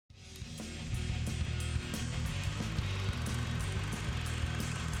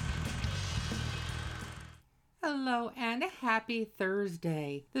Hello and happy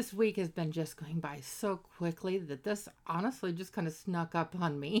Thursday. This week has been just going by so quickly that this honestly just kind of snuck up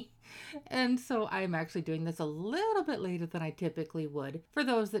on me. And so I'm actually doing this a little bit later than I typically would. For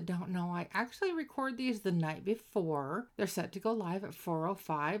those that don't know, I actually record these the night before. They're set to go live at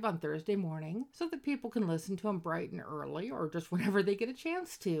 4:05 on Thursday morning so that people can listen to them bright and early or just whenever they get a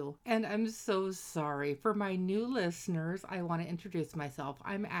chance to. And I'm so sorry. For my new listeners, I want to introduce myself.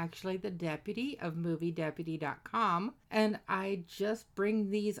 I'm actually the deputy of MovieDeputy.com, and I just bring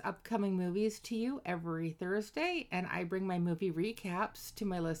these upcoming movies to you every Thursday, and I bring my movie recaps to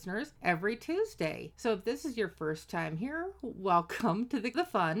my listeners every Tuesday. So if this is your first time here, welcome to the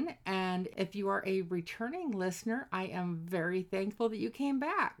fun, and if you are a returning listener, I am very thankful that you came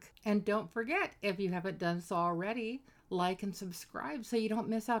back. And don't forget, if you haven't done so already, like and subscribe so you don't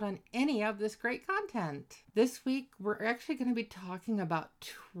miss out on any of this great content. This week, we're actually going to be talking about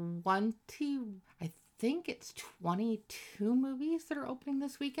 22 movies that are opening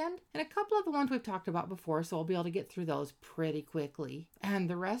this weekend, and a couple of the ones we've talked about before, so we'll be able to get through those pretty quickly. And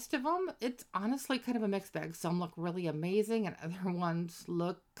the rest of them, it's honestly kind of a mixed bag. Some look really amazing, and other ones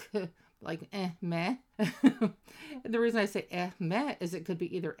look like meh. The reason I say meh is it could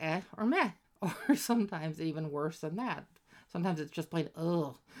be either or meh, or sometimes even worse than that. Sometimes it's just plain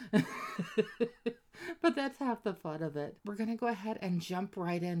ugh. But that's half the fun of it. We're going to go ahead and jump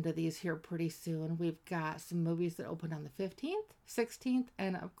right into these here pretty soon. We've got some movies that open on the 15th, 16th,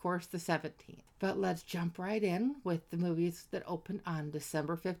 and of course the 17th. But let's jump right in with the movies that opened on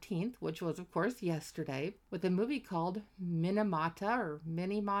December 15th, which was of course yesterday, with a movie called Minimata or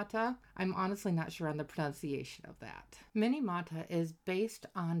Minimata. I'm honestly not sure on the pronunciation of that. Minimata is based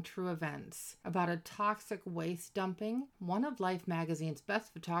on true events about a toxic waste dumping. One of Life magazine's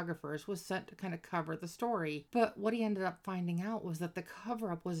best photographers was sent to kind of cover the story, but what he ended up finding out was that the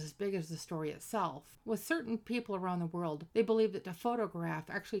cover-up was as big as the story itself. With certain people around the world, they believe that a photograph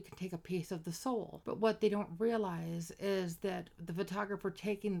actually can take a piece of the soul, but what they don't realize is that the photographer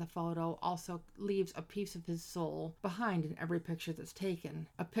taking the photo also leaves a piece of his soul behind in every picture that's taken.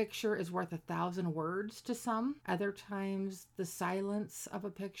 A picture is worth 1,000 words to some. Other times, the silence of a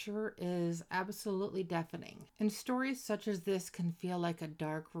picture is absolutely deafening. And stories such as this can feel like a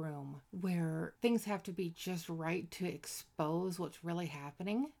dark room where things have to be just right to expose what's really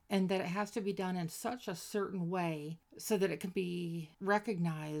happening, and that it has to be done in such a certain way so that it can be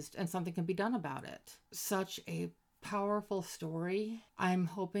recognized and something can be done about it. Such a powerful story. I'm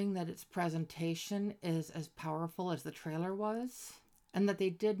hoping that its presentation is as powerful as the trailer was, and that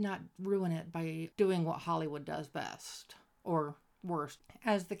they did not ruin it by doing what Hollywood does best, or worst,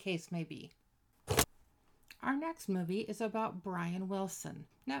 as the case may be. Our next movie is about Brian Wilson.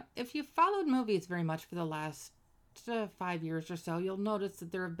 Now, if you've followed movies very much for the last 5 years or so, you'll notice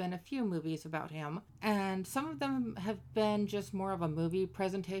that there have been a few movies about him, and some of them have been just more of a movie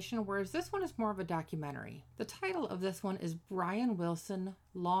presentation, whereas this one is more of a documentary. The title of this one is Brian Wilson,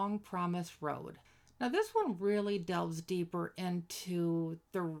 Long Promised Road. Now, this one really delves deeper into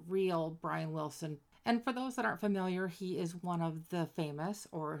the real Brian Wilson. And for those that aren't familiar, he is one of the famous,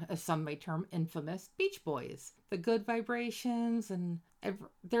 or as some may term, infamous Beach Boys. The Good Vibrations, and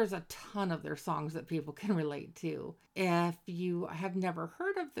there's a ton of their songs that people can relate to. If you have never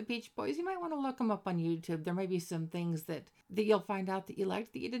heard of the Beach Boys, you might want to look them up on YouTube. There may be some things that you'll find out that you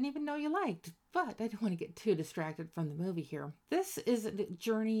liked that you didn't even know you liked. But I don't want to get too distracted from the movie here. This is a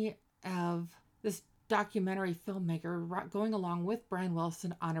journey of this documentary filmmaker going along with Brian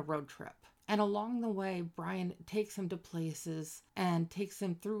Wilson on a road trip. And along the way, Brian takes him to places and takes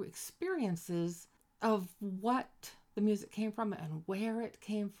him through experiences of what the music came from and where it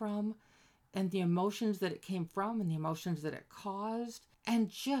came from and the emotions that it came from and the emotions that it caused and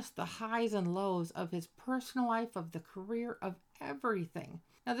just the highs and lows of his personal life, of the career, of everything.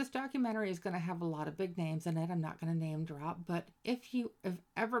 Now, this documentary is going to have a lot of big names in it. I'm not going to name drop, but if you have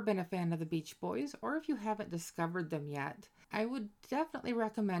ever been a fan of the Beach Boys, or if you haven't discovered them yet, I would definitely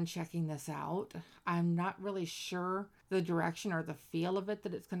recommend checking this out. I'm not really sure the direction or the feel of it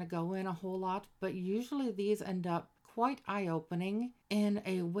that it's going to go in a whole lot, but usually these end up quite eye-opening in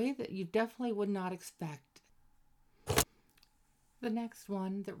a way that you definitely would not expect. The next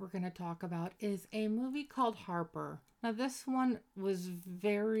one that we're going to talk about is a movie called Harper. Now, this one was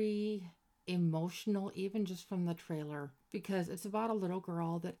very emotional, even just from the trailer, because it's about a little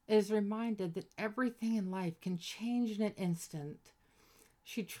girl that is reminded that everything in life can change in an instant.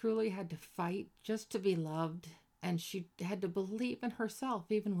 She truly had to fight just to be loved, and she had to believe in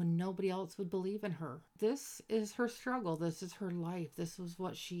herself even when nobody else would believe in her. This is her struggle. This is her life. This was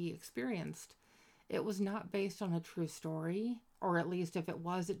what she experienced. It was not based on a true story, or at least if it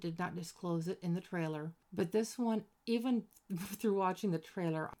was, it did not disclose it in the trailer. But this one, even through watching the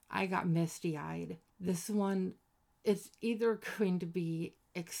trailer, I got misty-eyed. This one, it's either going to be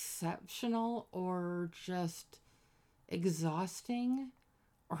exceptional or just exhausting,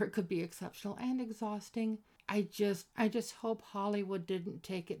 or it could be exceptional and exhausting. I just hope Hollywood didn't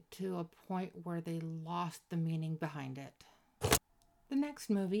take it to a point where they lost the meaning behind it. The next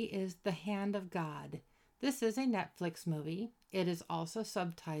movie is The Hand of God. This is a Netflix movie. It is also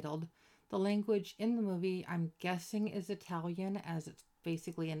subtitled. The language in the movie, I'm guessing, is Italian, as it's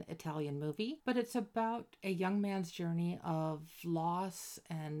basically an Italian movie, but it's about a young man's journey of loss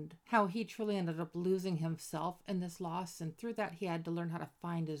and how he truly ended up losing himself in this loss, and through that he had to learn how to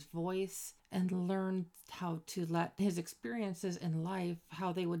find his voice and learn how to let his experiences in life,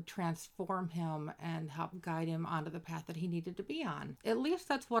 how they would transform him and help guide him onto the path that he needed to be on. At least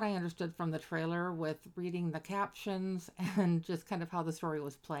that's what I understood from the trailer, with reading the captions and just kind of how the story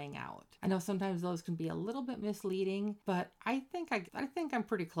was playing out. I know sometimes those can be a little bit misleading, but I think I'm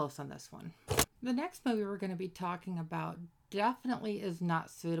pretty close on this one. The next movie we're going to be talking about definitely is not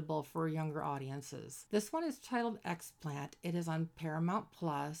suitable for younger audiences. This one is titled Explant. It is on Paramount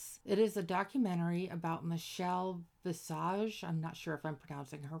Plus. It is a documentary about Michelle Visage. I'm not sure if I'm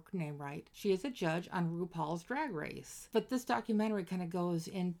pronouncing her name right. She is a judge on RuPaul's Drag Race. But this documentary kind of goes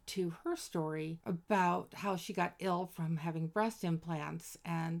into her story about how she got ill from having breast implants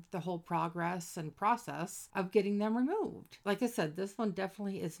and the whole progress and process of getting them removed. Like I said, this one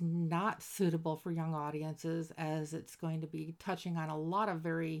definitely is not suitable for young audiences, as it's going to be touching on a lot of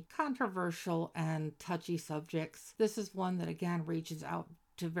very controversial and touchy subjects. This is one that again reaches out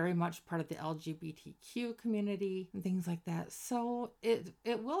to very much part of the LGBTQ community and things like that. So it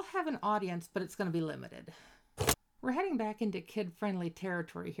will have an audience, but it's going to be limited. We're heading back into kid-friendly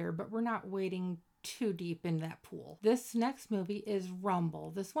territory here, but we're not wading too deep in that pool. This next movie is Rumble.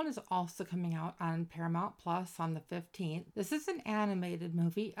 This one is also coming out on Paramount Plus on the 15th. This is an animated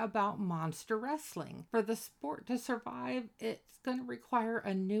movie about monster wrestling. For the sport to survive, it's going to require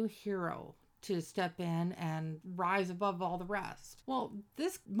a new hero to step in and rise above all the rest. Well,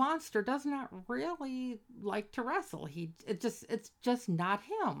 this monster does not really like to wrestle. It's just not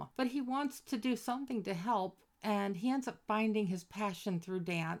him. But he wants to do something to help, and he ends up finding his passion through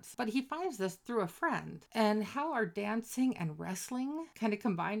dance. But he finds this through a friend. And how are dancing and wrestling kind of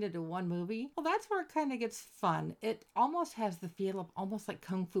combined into one movie? Well, that's where it kind of gets fun. It almost has the feel of almost like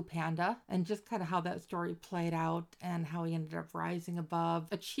Kung Fu Panda, and just kind of how that story played out and how he ended up rising above,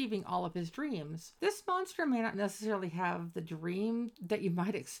 achieving all of his dreams. This monster may not necessarily have the dream that you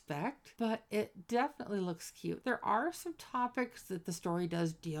might expect, but it definitely looks cute. There are some topics that the story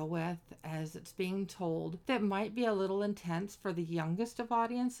does deal with as it's being told that might be a little intense for the youngest of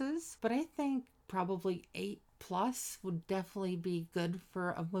audiences, but I think probably 8+ would definitely be good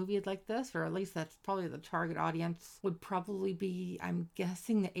for a movie like this, or at least that's probably the target audience would probably be, I'm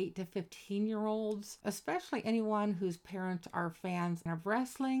guessing, the 8 to 15-year-olds, especially anyone whose parents are fans of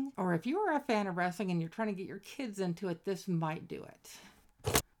wrestling, or if you are a fan of wrestling and you're trying to get your kids into it, this might do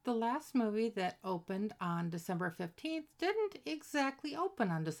it. The last movie that opened on December 15th didn't exactly open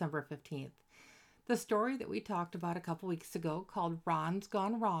on December 15th. The story that we talked about a couple weeks ago, called Ron's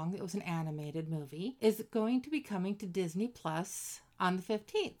Gone Wrong, it was an animated movie, is going to be coming to Disney Plus on the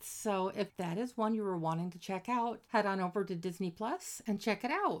 15th. So if that is one you were wanting to check out, head on over to Disney Plus and check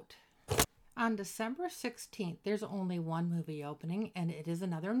it out. On December 16th, there's only one movie opening, and it is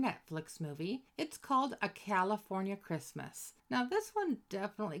another Netflix movie. It's called A California Christmas. Now, this one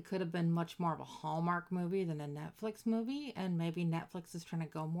definitely could have been much more of a Hallmark movie than a Netflix movie, and maybe Netflix is trying to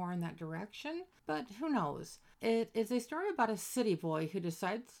go more in that direction, but who knows? It is a story about a city boy who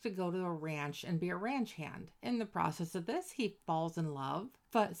decides to go to a ranch and be a ranch hand. In the process of this, he falls in love,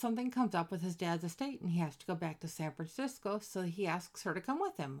 but something comes up with his dad's estate and he has to go back to San Francisco, so he asks her to come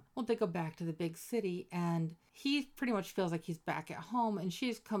with him. Well, they go back to the big city, and he pretty much feels like he's back at home, and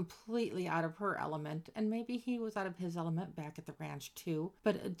she's completely out of her element, and maybe he was out of his element back at the ranch too,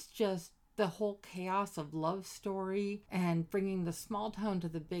 but it's just the whole chaos of love story and bringing the small town to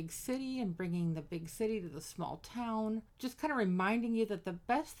the big city and bringing the big city to the small town, just kind of reminding you that the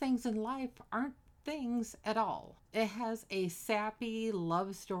best things in life aren't things at all. It has a sappy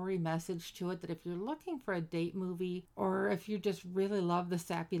love story message to it that if you're looking for a date movie, or if you just really love the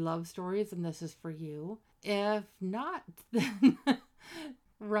sappy love stories, then this is for you. If not, then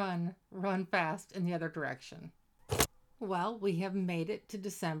run fast in the other direction. Well, we have made it to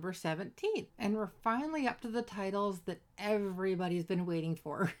December 17th, and we're finally up to the titles that everybody's been waiting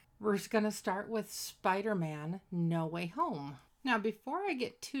for. We're going to start with Spider-Man No Way Home. Now, before I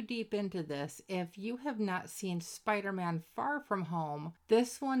get too deep into this, if you have not seen Spider-Man Far From Home,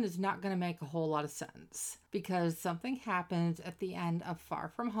 this one is not going to make a whole lot of sense because something happens at the end of Far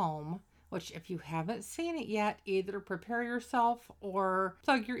From Home, which if you haven't seen it yet, either prepare yourself or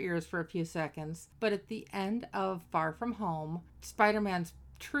plug your ears for a few seconds. But at the end of Far From Home, Spider-Man's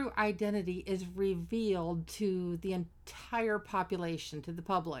true identity is revealed to the entire population, to the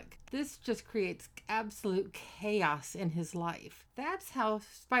public. This just creates absolute chaos in his life. That's how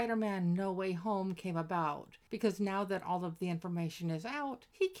Spider-Man No Way Home came about, because now that all of the information is out,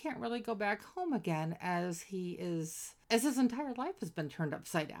 he can't really go back home again as his entire life has been turned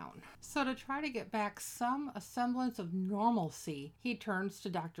upside down. So to try to get back some semblance of normalcy, he turns to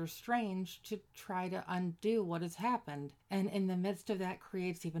Doctor Strange to try to undo what has happened. And in the midst of that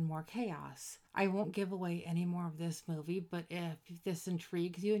creates even more chaos. I won't give away any more of this movie, but if this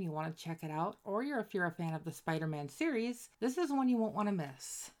intrigues you and you want to check it out, or if you're a fan of the Spider-Man series, this is one you won't want to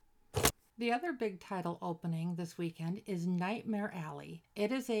miss. The other big title opening this weekend is Nightmare Alley.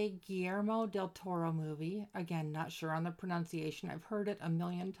 It is a Guillermo del Toro movie. Again, not sure on the pronunciation. I've heard it a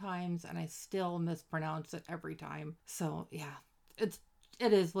million times and I still mispronounce it every time. So yeah, it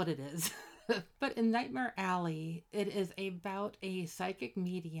is what it is. But in Nightmare Alley, it is about a psychic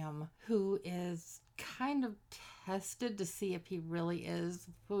medium who is kind of tested to see if he really is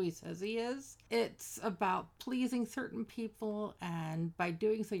who he says he is. It's about pleasing certain people, and by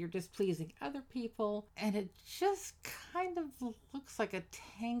doing so, you're displeasing other people. And it just kind of looks like a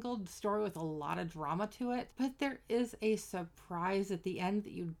tangled story with a lot of drama to it. But there is a surprise at the end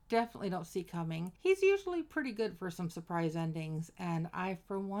that you definitely don't see coming. He's usually pretty good for some surprise endings, and I,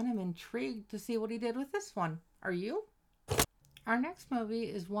 for one, am intrigued to see what he did with this one. Are you? Our next movie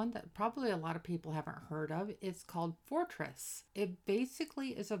is one that probably a lot of people haven't heard of. It's called Fortress. It basically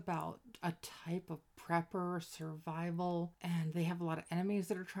is about a type of prepper survival, and they have a lot of enemies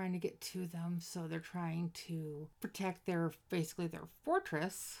that are trying to get to them, so they're trying to protect their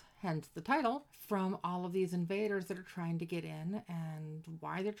fortress, hence the title, from all of these invaders that are trying to get in. And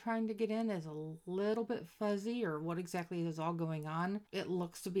why they're trying to get in is a little bit fuzzy, or what exactly is all going on. It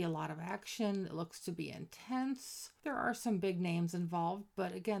looks to be a lot of action. It looks to be intense. There are some big names involved,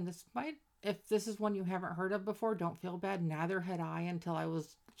 but again, if this is one you haven't heard of before, don't feel bad. Neither had I until I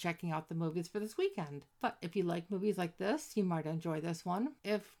was checking out the movies for this weekend. But if you like movies like this, you might enjoy this one.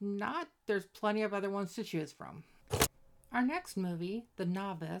 If not, there's plenty of other ones to choose from. Our next movie, The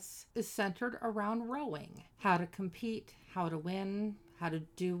Novice, is centered around rowing. How to compete, how to win, how to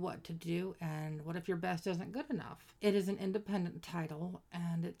do what to do, and what if your best isn't good enough. It is an independent title,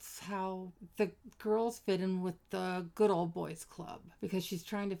 and it's how the girls fit in with the good old boys club, because she's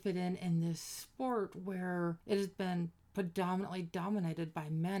trying to fit in this sport where it has been predominantly dominated by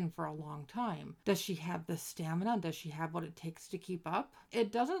men for a long time. Does she have the stamina? Does she have what it takes to keep up?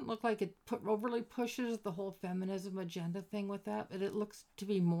 It doesn't look like it overly pushes the whole feminism agenda thing with that, but it looks to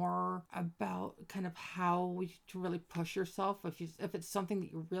be more about kind of how to really push yourself if it's something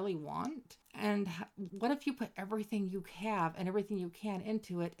that you really want. And what if you put everything you have and everything you can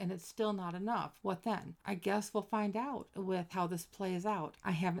into it and it's still not enough? What then? I guess we'll find out with how this plays out.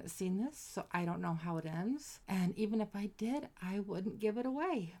 I haven't seen this, so I don't know how it ends. And even if I did, I wouldn't give it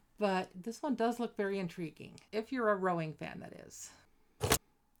away. But this one does look very intriguing, if you're a rowing fan, that is.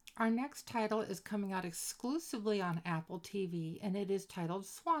 Our next title is coming out exclusively on Apple TV, and it is titled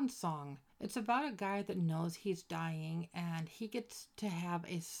Swan Song. It's about a guy that knows he's dying, and he gets to have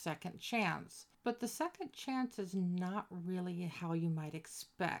a second chance. But the second chance is not really how you might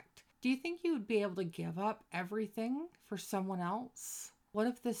expect. Do you think you would be able to give up everything for someone else? What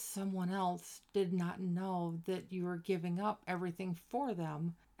if this someone else did not know that you were giving up everything for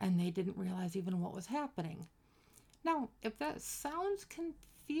them, and they didn't realize even what was happening? Now, if that sounds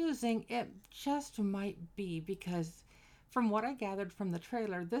confusing, it just might be, because from what I gathered from the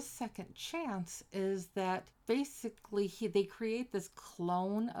trailer, this second chance is that basically they create this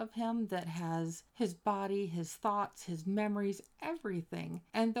clone of him that has his body, his thoughts, his memories, everything.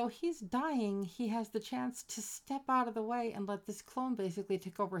 And though he's dying, he has the chance to step out of the way and let this clone basically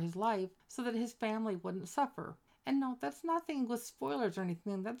take over his life so that his family wouldn't suffer. And no, that's nothing with spoilers or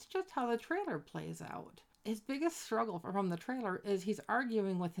anything. That's just how the trailer plays out. His biggest struggle from the trailer is he's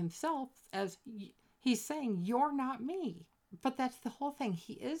arguing with himself as he's saying, "You're not me." But that's the whole thing.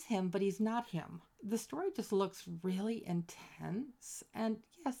 He is him, but he's not him. The story just looks really intense. And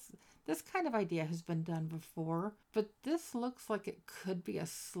yes, this kind of idea has been done before, but this looks like it could be a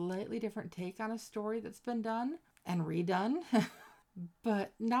slightly different take on a story that's been done and redone.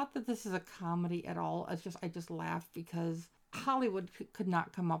 But not that this is a comedy at all. I just laugh because Hollywood could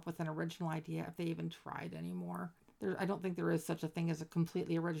not come up with an original idea if they even tried anymore. I don't think there is such a thing as a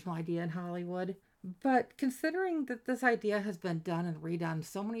completely original idea in Hollywood. But considering that this idea has been done and redone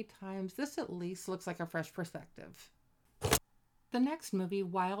so many times, this at least looks like a fresh perspective. The next movie,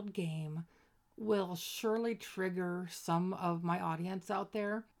 Wild Game, will surely trigger some of my audience out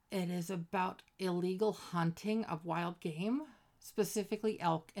there. It is about illegal hunting of wild game, specifically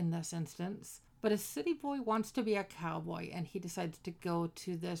elk in this instance. But a city boy wants to be a cowboy, and he decides to go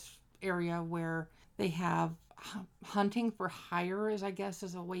to this area where they have hunting for hire, as I guess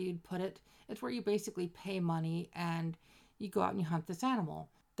is a way you'd put it. It's where you basically pay money and you go out and you hunt this animal.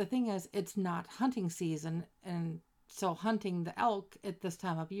 The thing is, it's not hunting season, and so hunting the elk at this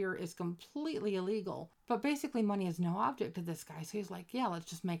time of year is completely illegal. But basically money is no object to this guy. So he's like, yeah, let's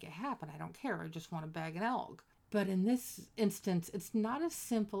just make it happen. I don't care. I just want to bag an elk. But in this instance, it's not as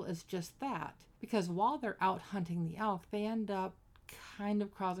simple as just that. Because while they're out hunting the elk, they end up kind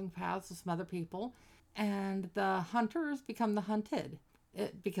of crossing paths with some other people. And the hunters become the hunted.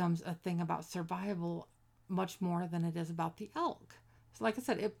 It becomes a thing about survival much more than it is about the elk. So like I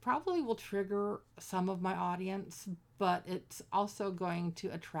said, it probably will trigger some of my audience, but it's also going to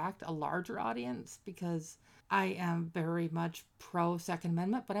attract a larger audience because I am very much pro Second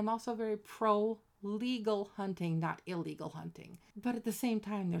Amendment, but I'm also very pro legal hunting, not illegal hunting. But at the same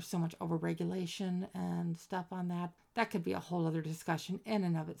time, there's so much overregulation and stuff on that. That could be a whole other discussion in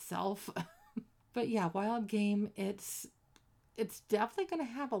and of itself. But yeah, Wild Game, it's definitely going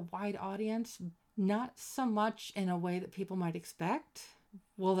to have a wide audience. Not so much in a way that people might expect.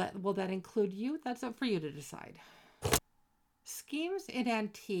 Will that include you? That's up for you to decide. Schemes in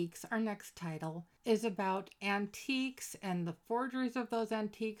Antiques, our next title, is about antiques and the forgeries of those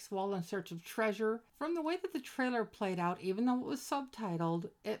antiques while in search of treasure. From the way that the trailer played out, even though it was subtitled,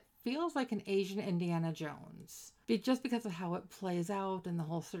 it feels like an Asian Indiana Jones. Just because of how it plays out and the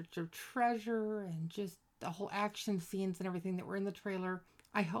whole search of treasure and just the whole action scenes and everything that were in the trailer.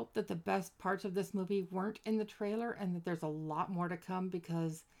 I hope that the best parts of this movie weren't in the trailer and that there's a lot more to come,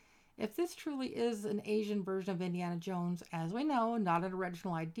 because if this truly is an Asian version of Indiana Jones, as we know, not an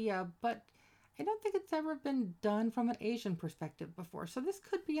original idea, but I don't think it's ever been done from an Asian perspective before, so this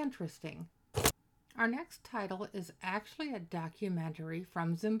could be interesting. Our next title is actually a documentary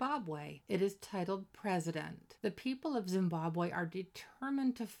from Zimbabwe. It is titled President. The people of Zimbabwe are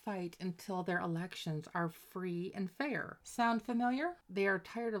determined to fight until their elections are free and fair. Sound familiar? They are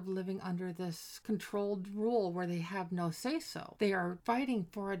tired of living under this controlled rule where they have no say-so. They are fighting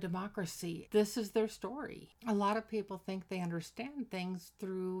for a democracy. This is their story. A lot of people think they understand things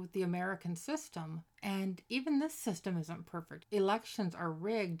through the American system. And even this system isn't perfect. Elections are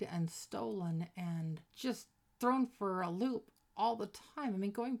rigged and stolen and just thrown for a loop all the time. I mean,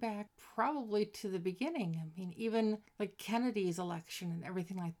 going back probably to the beginning. I mean, even like Kennedy's election and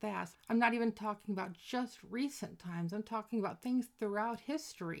everything like that. I'm not even talking about just recent times. I'm talking about things throughout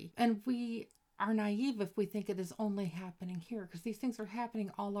history. And we are naive if we think it is only happening here, because these things are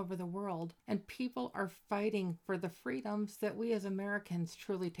happening all over the world, and people are fighting for the freedoms that we as Americans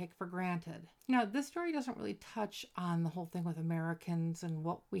truly take for granted. Now, this story doesn't really touch on the whole thing with Americans and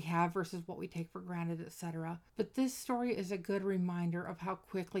what we have versus what we take for granted, etc. But this story is a good reminder of how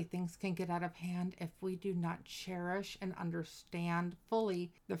quickly things can get out of hand if we do not cherish and understand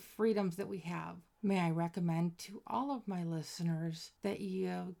fully the freedoms that we have. May I recommend to all of my listeners that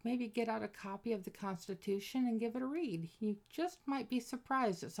you maybe get out a copy of the Constitution and give it a read. You just might be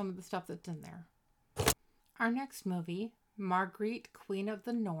surprised at some of the stuff that's in there. Our next movie, Margrete, Queen of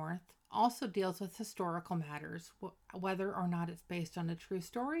the North, also deals with historical matters. Whether or not it's based on a true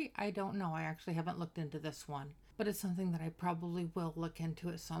story, I don't know. I actually haven't looked into this one. But it's something that I probably will look into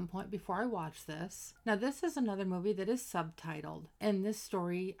at some point before I watch this. Now, this is another movie that is subtitled. In this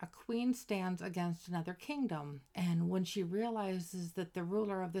story, a queen stands against another kingdom. And when she realizes that the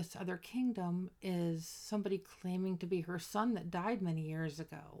ruler of this other kingdom is somebody claiming to be her son that died many years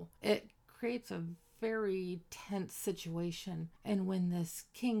ago, it creates a very tense situation. And when this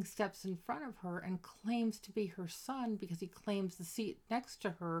king steps in front of her and claims to be her son because he claims the seat next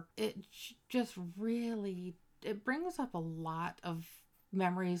to her, it just really... it brings up a lot of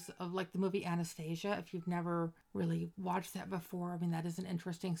memories of like the movie Anastasia. If you've never really watched that before, I mean, that is an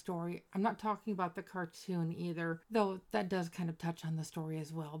interesting story. I'm not talking about the cartoon either, though that does kind of touch on the story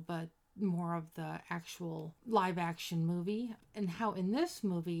as well, but more of the actual live action movie, and how in this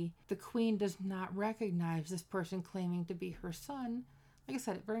movie the queen does not recognize this person claiming to be her son. Like I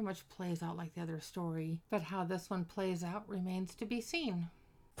said, it very much plays out like the other story, but how this one plays out remains to be seen.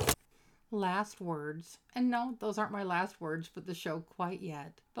 Last Words, and no, those aren't my last words for the show quite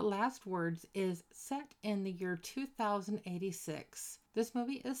yet, but Last Words is set in the year 2086. This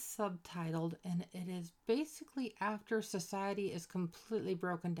movie is subtitled, and it is basically after society is completely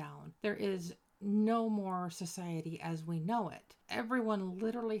broken down. There is no more society as we know it. Everyone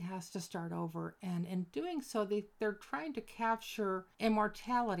literally has to start over, and in doing so, they're trying to capture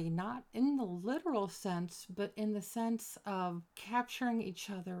immortality, not in the literal sense, but in the sense of capturing each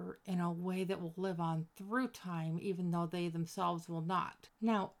other in a way that will live on through time, even though they themselves will not.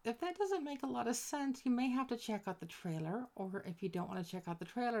 Now, if that doesn't make a lot of sense, you may have to check out the trailer, or if you don't want to check out the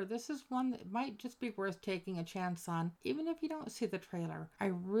trailer, this is one that might just be worth taking a chance on, even if you don't see the trailer. I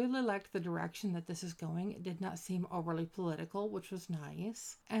really liked the direction that this is going. It did not seem overly political, which was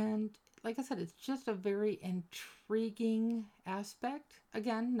nice. And like I said, it's just a very intriguing aspect.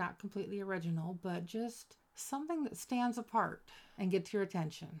 Again, not completely original, but just something that stands apart and gets your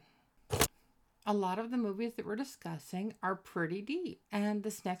attention. A lot of the movies that we're discussing are pretty deep, and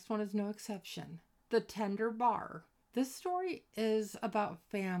this next one is no exception. The Tender Bar. This story is about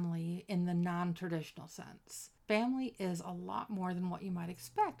family in the non-traditional sense. Family is a lot more than what you might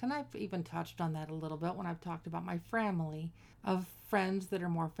expect, and I've even touched on that a little bit when I've talked about my family of friends that are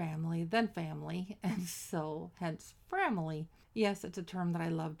more family than family, and so hence family. Yes, it's a term that I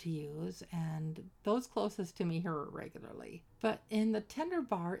love to use, and those closest to me hear it regularly. But in The Tender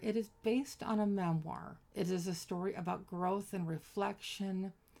Bar, it is based on a memoir. It is a story about growth and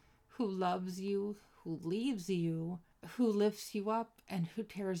reflection, who loves you, who leaves you, who lifts you up, and who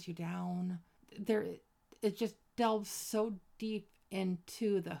tears you down. It just delves so deep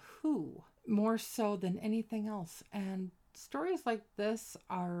into the who, more so than anything else. And stories like this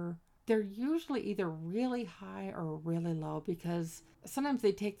they're usually either really high or really low, because sometimes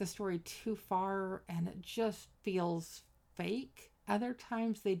they take the story too far and it just feels fake. Other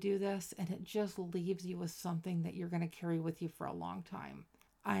times they do this and it just leaves you with something that you're going to carry with you for a long time.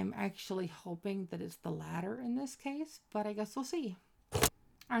 I'm actually hoping that it's the latter in this case, but I guess we'll see.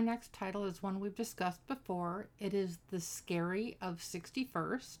 Our next title is one we've discussed before. It is The Scary of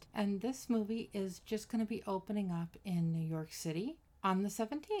 61st, and this movie is just going to be opening up in New York City on the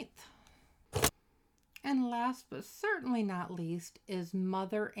 17th. And last but certainly not least is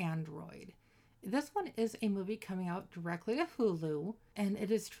Mother Android. This one is a movie coming out directly to Hulu, and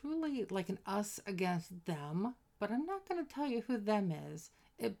it is truly like an us against them, but I'm not going to tell you who them is.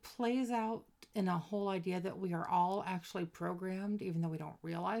 It plays out in a whole idea that we are all actually programmed, even though we don't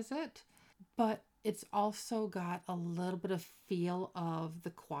realize it. But it's also got a little bit of feel of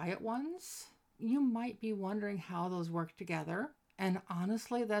The Quiet Ones. You might be wondering how those work together. And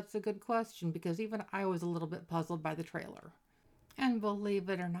honestly, that's a good question, because even I was a little bit puzzled by the trailer. And believe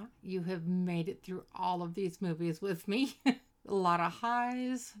it or not, you have made it through all of these movies with me. A lot of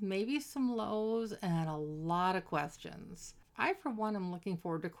highs, maybe some lows, and a lot of questions. I, for one, am looking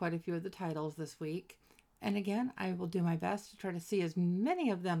forward to quite a few of the titles this week. And again, I will do my best to try to see as many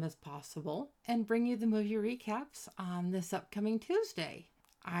of them as possible and bring you the movie recaps on this upcoming Tuesday.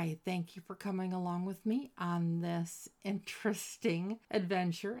 I thank you for coming along with me on this interesting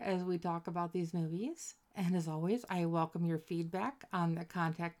adventure as we talk about these movies. And as always, I welcome your feedback on the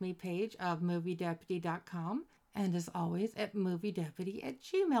Contact Me page of moviedeputy.com. And as always, at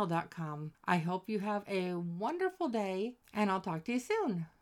moviedeputy@gmail.com. I hope you have a wonderful day, and I'll talk to you soon.